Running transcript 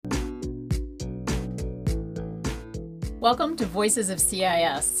Welcome to Voices of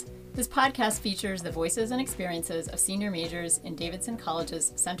CIS. This podcast features the voices and experiences of senior majors in Davidson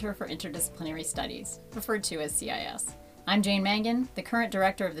College's Center for Interdisciplinary Studies, referred to as CIS. I'm Jane Mangan, the current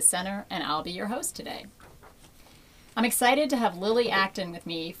director of the center, and I'll be your host today. I'm excited to have Lily Acton with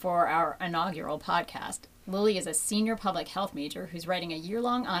me for our inaugural podcast. Lily is a senior public health major who's writing a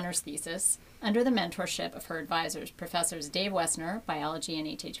year-long honors thesis under the mentorship of her advisors, Professors Dave Wessner, Biology and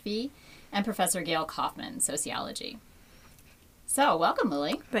HHV, and Professor Gail Kaufman, Sociology. So, welcome,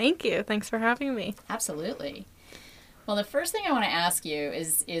 Lily. Thank you. Thanks for having me. Absolutely. Well, the first thing I want to ask you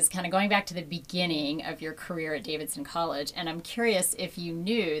is kind of going back to the beginning of your career at Davidson College, and I'm curious if you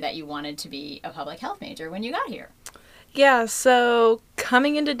knew that you wanted to be a public health major when you got here. Yeah, so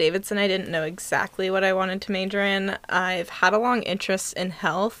coming into Davidson, I didn't know exactly what I wanted to major in. I've had a long interest in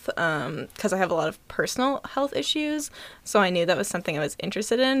health because I have a lot of personal health issues, so I knew that was something I was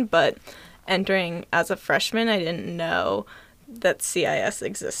interested in, but entering as a freshman, I didn't know that CIS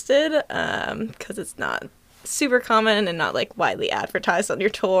existed because it's not super common and not like widely advertised on your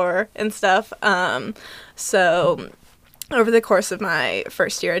tour and stuff. So over the course of my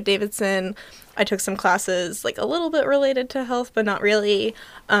first year at Davidson, I took some classes like a little bit related to health, but not really.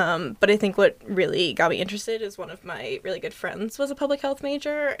 But I think what really got me interested is one of my really good friends was a public health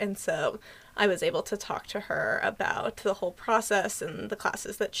major. And so I was able to talk to her about the whole process and the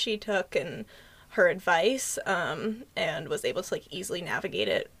classes that she took and her advice, and was able to like easily navigate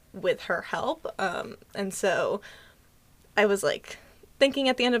it with her help. And so I was like thinking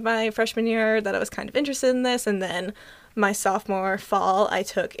at the end of my freshman year that I was kind of interested in this, and then my sophomore fall, I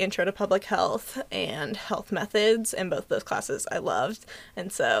took Intro to Public Health and Health Methods, and both those classes I loved,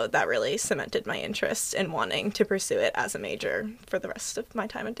 and so that really cemented my interest in wanting to pursue it as a major for the rest of my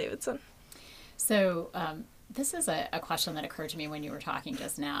time at Davidson. So this is a question that occurred to me when you were talking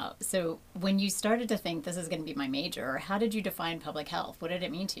just now. So when you started to think this is going to be my major, how did you define public health? What did it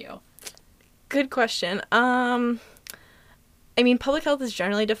mean to you? Good question. I mean, public health is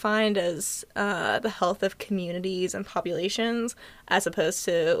generally defined as the health of communities and populations, as opposed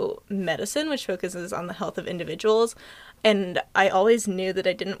to medicine, which focuses on the health of individuals. And I always knew that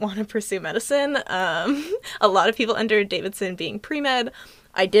I didn't want to pursue medicine. A lot of people entered Davidson being pre-med.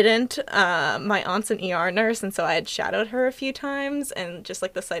 I didn't. My aunt's an ER nurse, and so I had shadowed her a few times, and just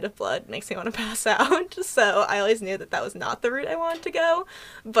like the sight of blood makes me want to pass out. So I always knew that that was not the route I wanted to go,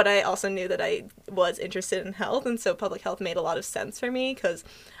 but I also knew that I was interested in health, and so public health made a lot of sense for me because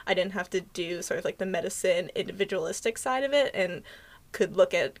I didn't have to do sort of like the medicine individualistic side of it and could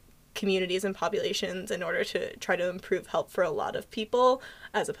look at communities and populations in order to try to improve health for a lot of people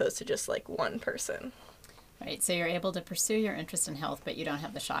as opposed to just like one person. Right, so you're able to pursue your interest in health, but you don't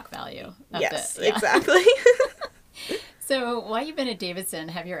have the shock value of Yes, it. Yeah. Exactly. So while you've been at Davidson,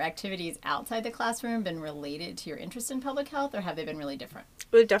 have your activities outside the classroom been related to your interest in public health, or have they been really different?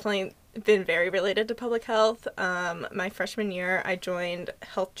 We've definitely been very related to public health. My freshman year, I joined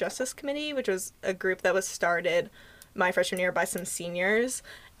Health Justice Committee, which was a group that was started my freshman year by some seniors,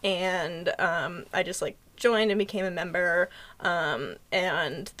 and I just like joined and became a member,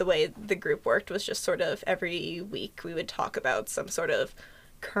 and the way the group worked was just sort of every week we would talk about some sort of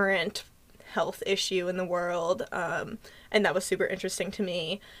current health issue in the world, and that was super interesting to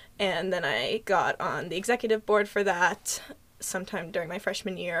me. And then I got on the executive board for that sometime during my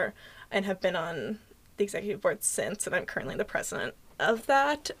freshman year and have been on the executive board since, and I'm currently the president of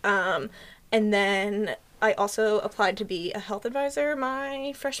that. And then I also applied to be a health advisor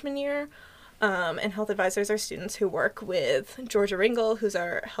my freshman year. And health advisors are students who work with Georgia Ringel, who's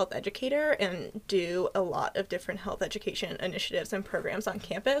our health educator, and do a lot of different health education initiatives and programs on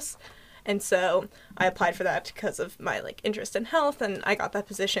campus. And so I applied for that because of my like interest in health, and I got that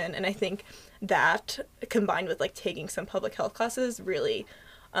position. And I think that combined with like taking some public health classes really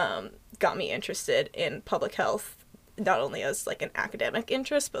got me interested in public health, not only as like an academic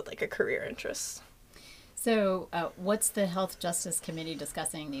interest, but like a career interest. So what's the Health Justice Committee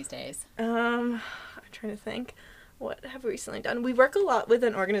discussing these days? I'm trying to think. What have we recently done? We work a lot with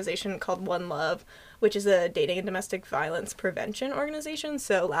an organization called One Love, which is a dating and domestic violence prevention organization.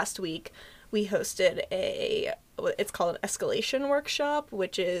 So last week we hosted it's called an escalation workshop,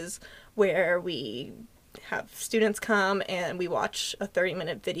 which is where we have students come and we watch a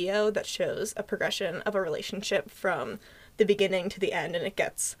 30-minute video that shows a progression of a relationship from the beginning to the end, and it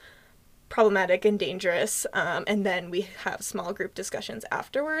gets problematic and dangerous, and then we have small group discussions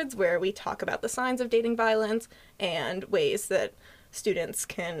afterwards where we talk about the signs of dating violence and ways that students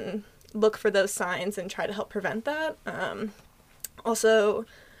can look for those signs and try to help prevent that. Also,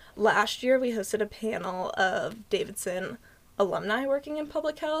 last year we hosted a panel of Davidson alumni working in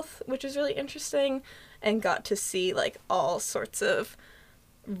public health, which is really interesting, and got to see like all sorts of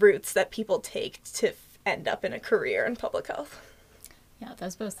routes that people take to end up in a career in public health. Yeah,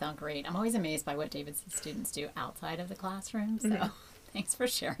 those both sound great. I'm always amazed by what Davidson students do outside of the classroom, so thanks for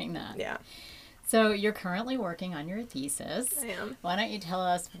sharing that. Yeah. So you're currently working on your thesis. I am. Why don't you tell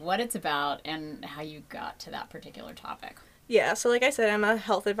us what it's about and how you got to that particular topic? Yeah, so like I said, I'm a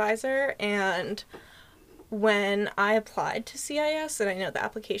health advisor, and when I applied to CIS, and I know the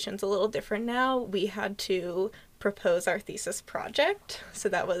application's a little different now, we had to propose our thesis project. So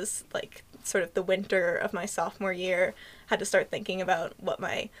that was like sort of the winter of my sophomore year. Had to start thinking about what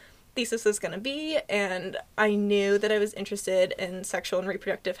my thesis was going to be, and I knew that I was interested in sexual and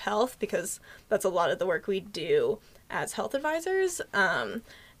reproductive health because that's a lot of the work we do as health advisors.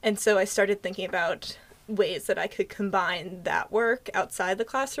 And so I started thinking about ways that I could combine that work outside the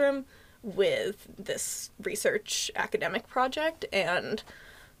classroom with this research academic project, and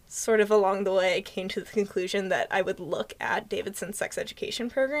sort of along the way I came to the conclusion that I would look at Davidson's sex education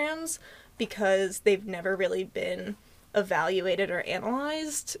programs because they've never really been evaluated or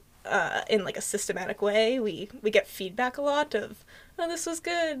analyzed in like a systematic way. We get feedback a lot of, oh, this was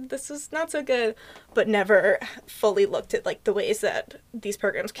good, this was not so good, but never fully looked at like the ways that these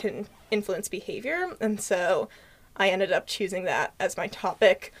programs can influence behavior. And so I ended up choosing that as my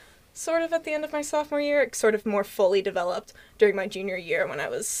topic sort of at the end of my sophomore year. It sort of more fully developed during my junior year when I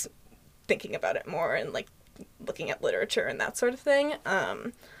was thinking about it more and like looking at literature and that sort of thing.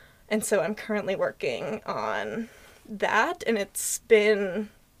 And so I'm currently working on that, and it's been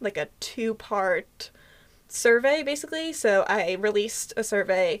like a 2-part survey basically. So I released a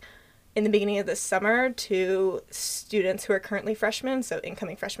survey in the beginning of this summer to students who are currently freshmen, so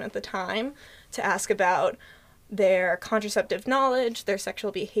incoming freshmen at the time, to ask about their contraceptive knowledge, their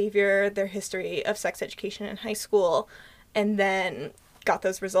sexual behavior, their history of sex education in high school, and then got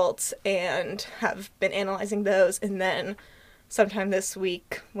those results and have been analyzing those. And then sometime this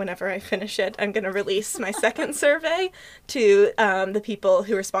week, whenever I finish it, I'm going to release my second survey to the people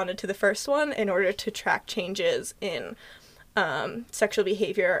who responded to the first one in order to track changes in sexual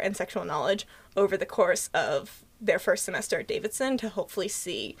behavior and sexual knowledge over the course of their first semester at Davidson, to hopefully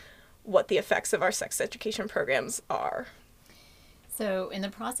see what the effects of our sex education programs are. So in the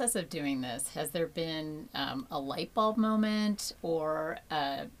process of doing this, has there been a light bulb moment or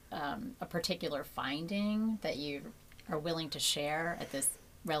a particular finding that you are willing to share at this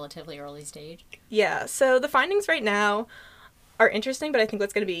relatively early stage? Yeah, so the findings right now are interesting, but I think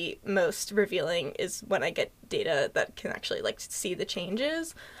what's going to be most revealing is when I get data that can actually like see the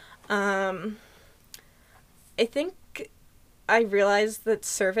changes. I think I realized that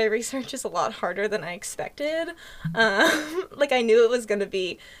survey research is a lot harder than I expected. Like I knew it was going to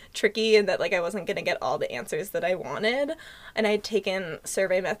be tricky and that like I wasn't going to get all the answers that I wanted. And I had taken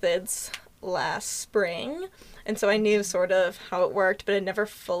survey methods last spring, and so I knew sort of how it worked, but I'd never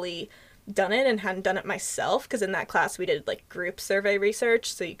fully done it and hadn't done it myself, because in that class we did like group survey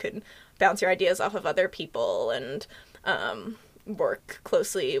research, so you could bounce your ideas off of other people and work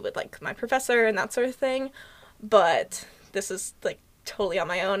closely with like my professor and that sort of thing. But this is like totally on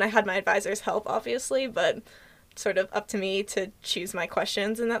my own. I had my advisor's help, obviously, but sort of up to me to choose my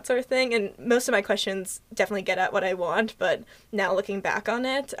questions and that sort of thing. And most of my questions definitely get at what I want, but now looking back on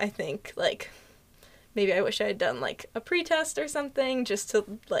it, I think like maybe I wish I had done like a pretest or something just to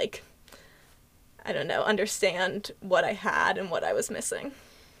like, I don't know, understand what I had and what I was missing.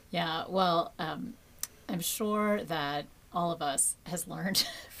 Yeah, well, I'm sure that all of us has learned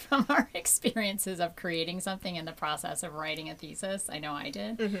from our experiences of creating something in the process of writing a thesis. I know I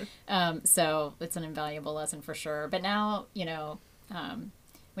did. Mm-hmm. So it's an invaluable lesson for sure. But now, you know,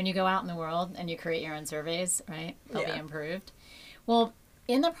 when you go out in the world and you create your own surveys, right, they'll be improved. Well,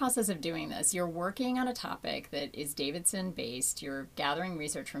 in the process of doing this, you're working on a topic that is Davidson based. You're gathering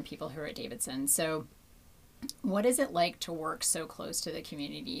research from people who are at Davidson. So what is it like to work so close to the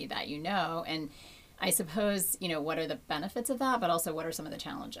community that you know? And I suppose, you know, what are the benefits of that, but also what are some of the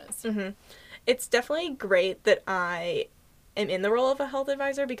challenges? Mm-hmm. It's definitely great that I am in the role of a health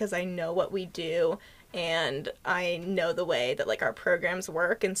advisor because I know what we do and I know the way that like our programs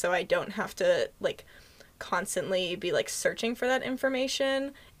work, and so I don't have to like constantly be like searching for that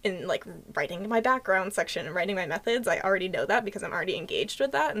information in like writing my background section and writing my methods. I already know that because I'm already engaged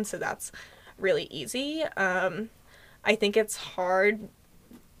with that, and so that's really easy. I think it's hard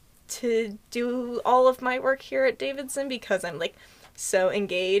to do all of my work here at Davidson because I'm like so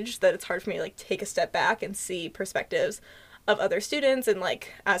engaged that it's hard for me to like take a step back and see perspectives of other students. And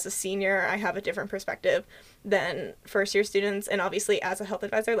like as a senior, I have a different perspective than first year students, and obviously as a health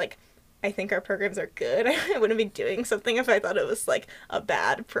advisor, like I think our programs are good. I wouldn't be doing something if I thought it was, like, a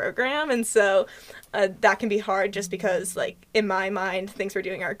bad program. And so that can be hard just because, like, in my mind, things we're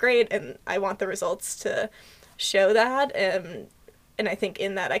doing are great, and I want the results to show that. And I think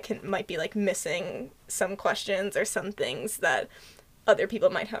in that might be, like, missing some questions or some things that other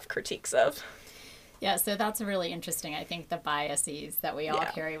people might have critiques of. Yeah, so that's really interesting. I think the biases that we all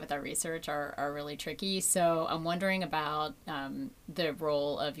carry with our research are really tricky. So I'm wondering about the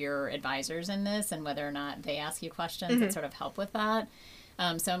role of your advisors in this and whether or not they ask you questions that sort of help with that.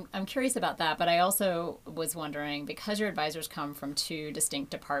 So I'm curious about that. But I also was wondering, because your advisors come from two distinct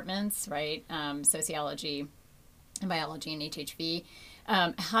departments, right? Sociology and biology and HHV.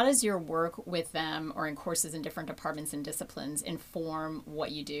 How does your work with them or in courses in different departments and disciplines inform what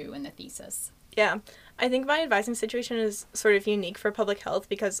you do in the thesis? Yeah, I think my advising situation is sort of unique for public health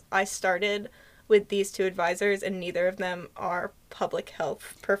because I started with these two advisors and neither of them are public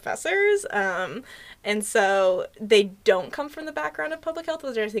health professors. And so they don't come from the background of public health,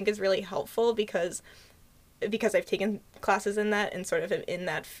 which I think is really helpful because I've taken classes in that and sort of in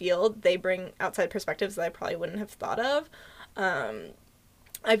that field. They bring outside perspectives that I probably wouldn't have thought of.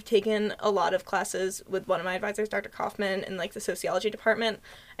 I've taken a lot of classes with one of my advisors, Dr. Kaufman, in, like, the sociology department,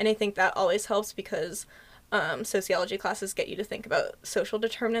 and I think that always helps because sociology classes get you to think about social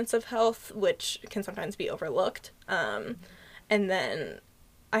determinants of health, which can sometimes be overlooked. And then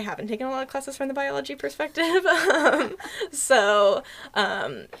I haven't taken a lot of classes from the biology perspective, so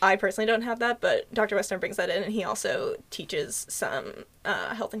I personally don't have that, but Dr. Westner brings that in, and he also teaches some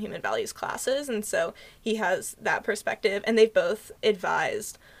health and human values classes, and so he has that perspective, and they've both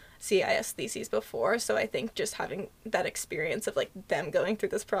advised CIS theses before, so I think just having that experience of, like, them going through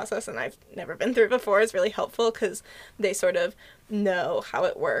this process, and I've never been through it before, is really helpful because they sort of know how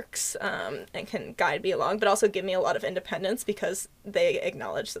it works and can guide me along, but also give me a lot of independence because they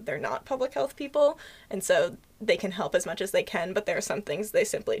acknowledge that they're not public health people, and so they can help as much as they can, but there are some things they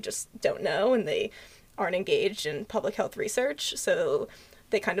simply just don't know, and they aren't engaged in public health research, so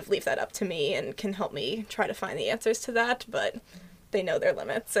they kind of leave that up to me and can help me try to find the answers to that, but they know their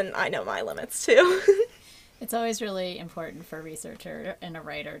limits, and I know my limits, too. It's always really important for a researcher and a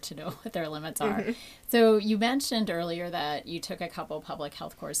writer to know what their limits are. So you mentioned earlier that you took a couple public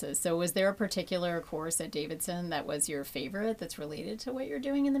health courses. So was there a particular course at Davidson that was your favorite that's related to what you're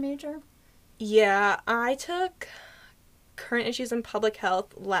doing in the major? Yeah, I took current issues in public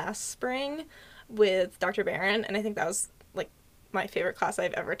health last spring with Dr. Barron, and I think that was, like, my favorite class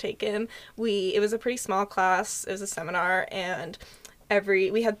I've ever taken. It was a pretty small class. It was a seminar, and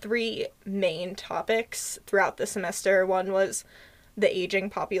we had 3 main topics throughout the semester. One was the aging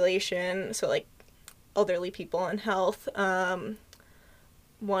population, so, like, elderly people and health.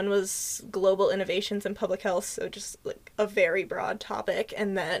 One was global innovations in public health, so just, like, a very broad topic.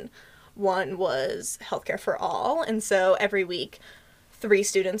 And then one was healthcare for all. And so every week, 3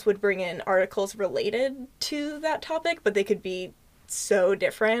 students would bring in articles related to that topic, but they could be so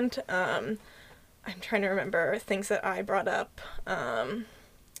different. I'm trying to remember things that I brought up.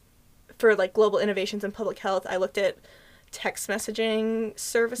 For, like, global innovations in public health, I looked at text messaging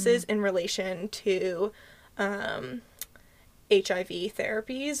services in relation to HIV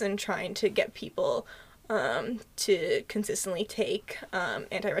therapies and trying to get people to consistently take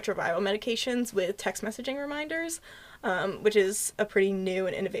antiretroviral medications with text messaging reminders, which is a pretty new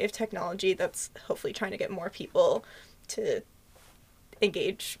and innovative technology that's hopefully trying to get more people to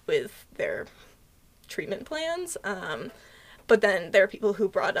engage with their treatment plans. But then there are people who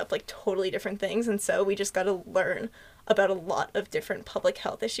brought up, like, totally different things, and so we just got to learn about a lot of different public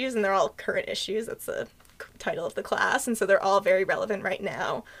health issues, and they're all current issues. That's the title of the class, and so they're all very relevant right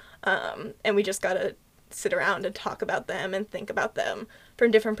now. And we just got to sit around and talk about them and think about them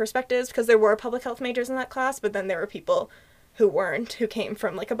from different perspectives, because there were public health majors in that class, but then there were people who weren't, who came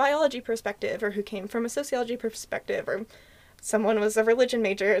from, like, a biology perspective, or who came from a sociology perspective, or someone was a religion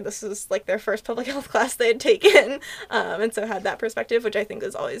major. This was, like, their first public health class they had taken, and so had that perspective, which I think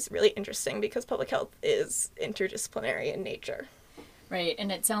is always really interesting because public health is interdisciplinary in nature. Right,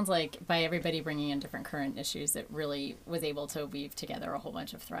 and it sounds like by everybody bringing in different current issues, it really was able to weave together a whole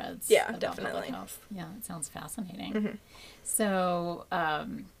bunch of threads. Yeah, definitely. Yeah, it sounds fascinating. So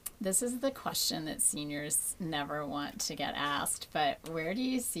this is the question that seniors never want to get asked, but where do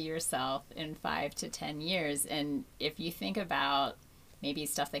you see yourself in 5 to 10 years? And if you think about maybe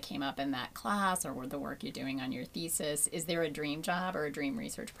stuff that came up in that class or the work you're doing on your thesis, is there a dream job or a dream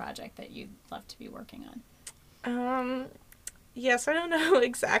research project that you'd love to be working on? Yes, I don't know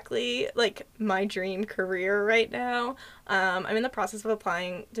exactly, like, my dream career right now. I'm in the process of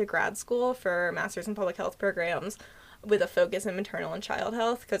applying to grad school for master's in public health programs. with a focus in maternal and child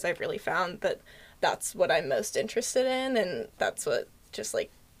health, because I've really found that that's what I'm most interested in, and that's what just,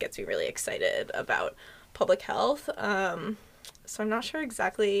 like, gets me really excited about public health. So I'm not sure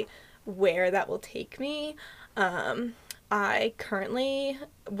exactly where that will take me. I currently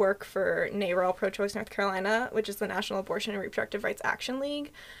work for NARAL Pro-Choice North Carolina, which is the National Abortion and Reproductive Rights Action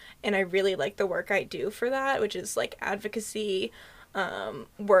League, and I really like the work I do for that, which is, like, advocacy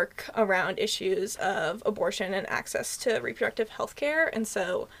work around issues of abortion and access to reproductive health care, and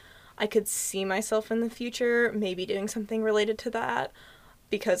so I could see myself in the future maybe doing something related to that,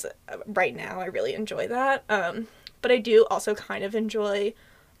 because right now I really enjoy that. But I do also kind of enjoy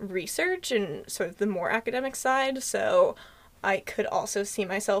research and sort of the more academic side, so I could also see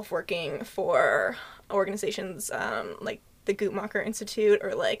myself working for organizations like the Guttmacher Institute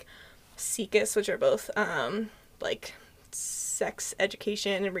or like CIS, which are both like sex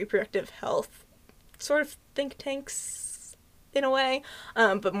education and reproductive health sort of think tanks in a way,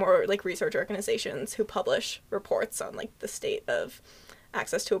 but more like research organizations who publish reports on, like, the state of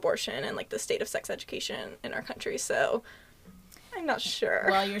access to abortion and, like, the state of sex education in our country. So I'm not sure.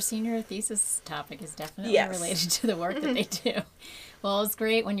 Well, your senior thesis topic is definitely Yes. related to the work that they do. Well, it's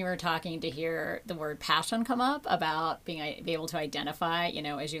great when you were talking to hear the word passion come up, about be able to identify, you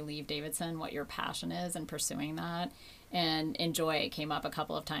know, as you leave Davidson, what your passion is and pursuing that. And enjoy came up a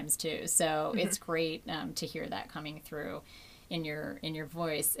couple of times too. So it's great to hear that coming through in your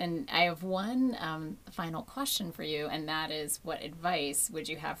voice. And I have one final question for you, and that is, what advice would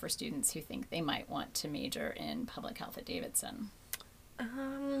you have for students who think they might want to major in public health at Davidson?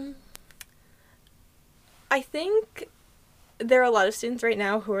 I think there are a lot of students right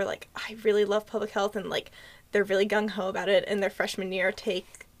now who are like, I really love public health, and, like, they're really gung-ho about it, and their freshman year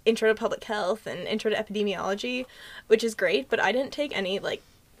take intro to public health and intro to epidemiology, which is great, but I didn't take any, like,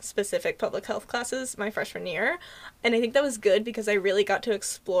 specific public health classes my freshman year, and I think that was good because I really got to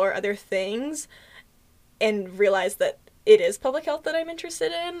explore other things and realize that it is public health that I'm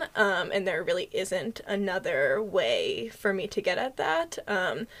interested in, and there really isn't another way for me to get at that,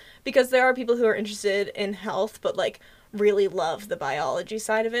 because there are people who are interested in health but, like, really love the biology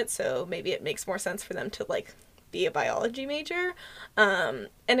side of it, so maybe it makes more sense for them to, like, be a biology major. And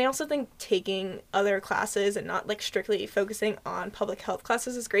I also think taking other classes and not, like, strictly focusing on public health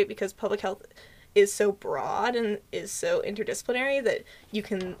classes is great, because public health is so broad and is so interdisciplinary that you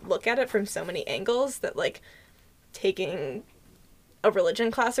can look at it from so many angles that, like, taking a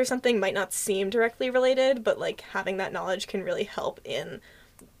religion class or something might not seem directly related, but, like, having that knowledge can really help in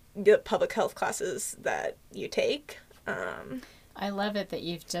the public health classes that you take. I love it that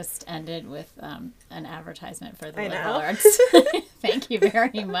you've just ended with an advertisement for the I liberal know. arts. Thank you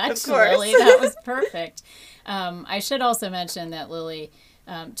very much, Of course. Lily. That was perfect. I should also mention that Lily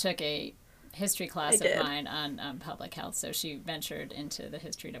took a history class of mine on public health, so she ventured into the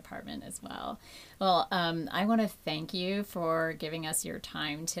history department as well. Well, I want to thank you for giving us your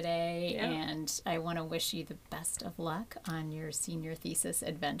time today, and I want to wish you the best of luck on your senior thesis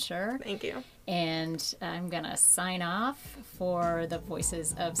adventure. Thank you. And I'm going to sign off for the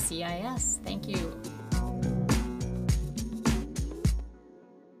Voices of CIS. Thank you.